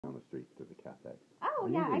down the street to the cafe. Oh,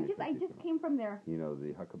 yeah, I just came from there. You know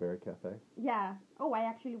the Huckleberry Cafe? Yeah. Oh, I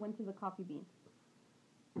actually went to the Coffee Bean.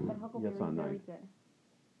 But Huckleberry is very good.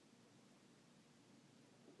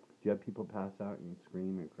 Do you have people pass out and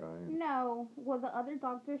scream and cry? No. Well, the other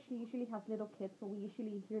doctor, she usually has little kids, so we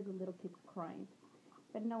usually hear the little kids crying.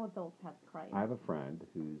 But no adults have cried. I have a friend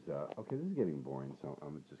who's, okay, this is getting boring, so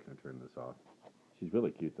I'm just going to turn this off. She's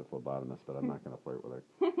really cute, the phlebotomist, but I'm not going to flirt with her.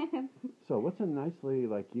 So what's a nice lady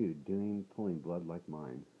like you pulling blood like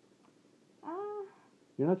mine?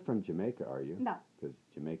 You're not from Jamaica, are you? No. Because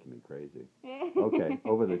Jamaica me crazy. Okay,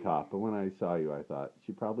 over the top. But when I saw you, I thought,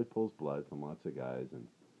 she probably pulls blood from lots of guys, and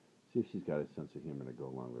see if she's got a sense of humor to go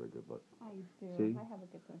along with a good look. I do. See? I have a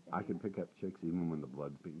good sense of humor. I can pick up chicks even when the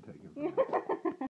blood's being taken from me.